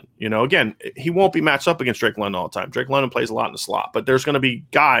London. Again, he won't be matched up against Drake London all the time. Drake London plays a lot in the slot, but there's going to be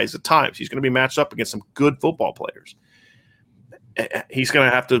guys at times. He's going to be matched up against some good football players. He's going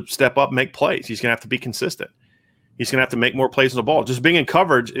to have to step up and make plays. He's going to have to be consistent. He's going to have to make more plays on the ball. Just being in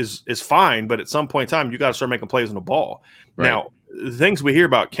coverage is fine, but at some point in time, you got to start making plays on the ball. Right. Now, the things we hear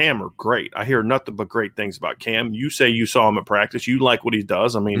about Cam are great. I hear nothing but great things about Cam. You say you saw him at practice. You like what he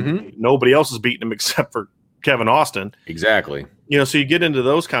does. I mean, nobody else is beating him except for Kevin Austin. Exactly. So you get into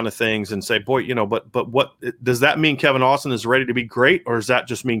those kind of things and say, boy, but what does that mean? Kevin Austin is ready to be great, or does that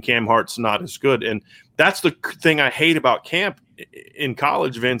just mean Cam Hart's not as good? And that's the thing I hate about camp in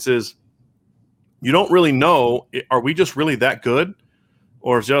college, Vince, is you don't really know, are we just really that good,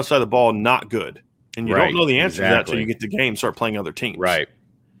 or is the other side of the ball not good? And you don't know the answer to that until you get the game, start playing other teams. Right.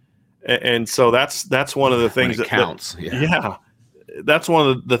 And so that's one of the things that counts. That's one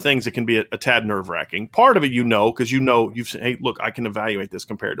of the things that can be a tad nerve-wracking. Part of it, because you've said, hey, look, I can evaluate this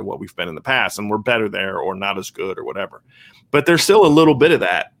compared to what we've been in the past, and we're better there or not as good or whatever. But there's still a little bit of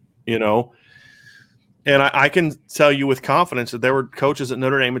that, And I can tell you with confidence that there were coaches at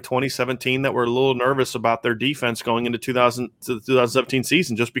Notre Dame in 2017 that were a little nervous about their defense going into the 2017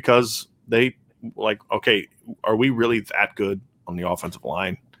 season, just because they okay, are we really that good on the offensive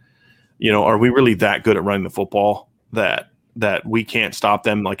line? Are we really that good at running the football that we can't stop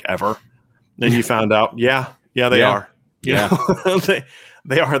them ever? Then you found out, they are. Yeah,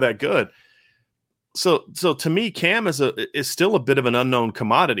 they are that good. So to me, Cam is still a bit of an unknown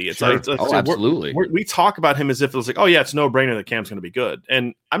commodity. It's sure. Absolutely. We talk about him as if it was it's no brainer that Cam's going to be good.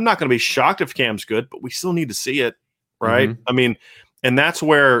 And I'm not going to be shocked if Cam's good, but we still need to see it, right? I mean, and that's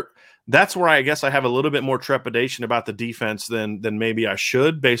where I guess I have a little bit more trepidation about the defense than maybe I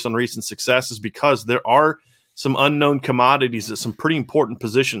should, based on recent successes, because there are some unknown commodities at some pretty important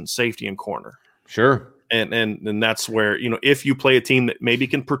positions, safety and corner. Sure. And that's where, if you play a team that maybe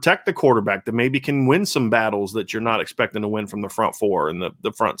can protect the quarterback, that maybe can win some battles that you're not expecting to win from the front four and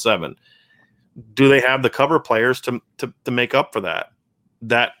the front seven, do they have the cover players to make up for that?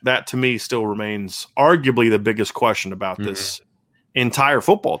 That to me still remains arguably the biggest question about this entire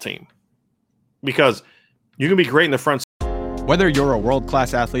football team, because you can be great in the front. Whether you're a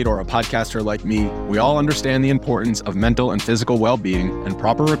world-class athlete or a podcaster like me, we all understand the importance of mental and physical well-being and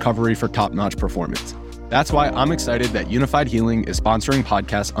proper recovery for top-notch performance. That's why I'm excited that Unified Healing is sponsoring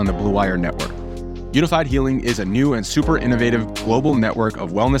podcasts on the Blue Wire Network. Unified Healing is a new and super innovative global network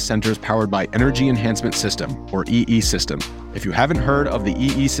of wellness centers powered by Energy Enhancement System, or EE System. If you haven't heard of the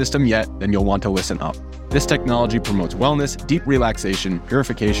EE System yet, then you'll want to listen up. This technology promotes wellness, deep relaxation,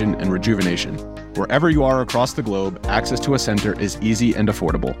 purification, and rejuvenation. Wherever you are across the globe, access to a center is easy and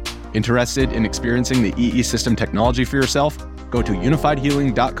affordable. Interested in experiencing the EE System technology for yourself? Go to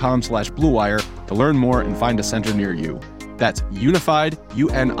unifiedhealing.com/bluewire to learn more and find a center near you. That's unified,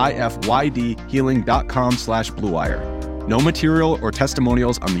 UNIFYD, healing.com/bluewire. No material or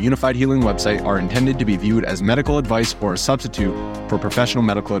testimonials on the Unified Healing website are intended to be viewed as medical advice or a substitute for professional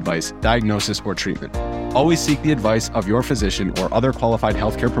medical advice, diagnosis, or treatment. Always seek the advice of your physician or other qualified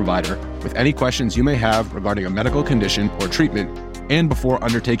healthcare provider with any questions you may have regarding a medical condition or treatment, and before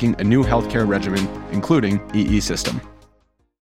undertaking a new healthcare regimen, including EE System.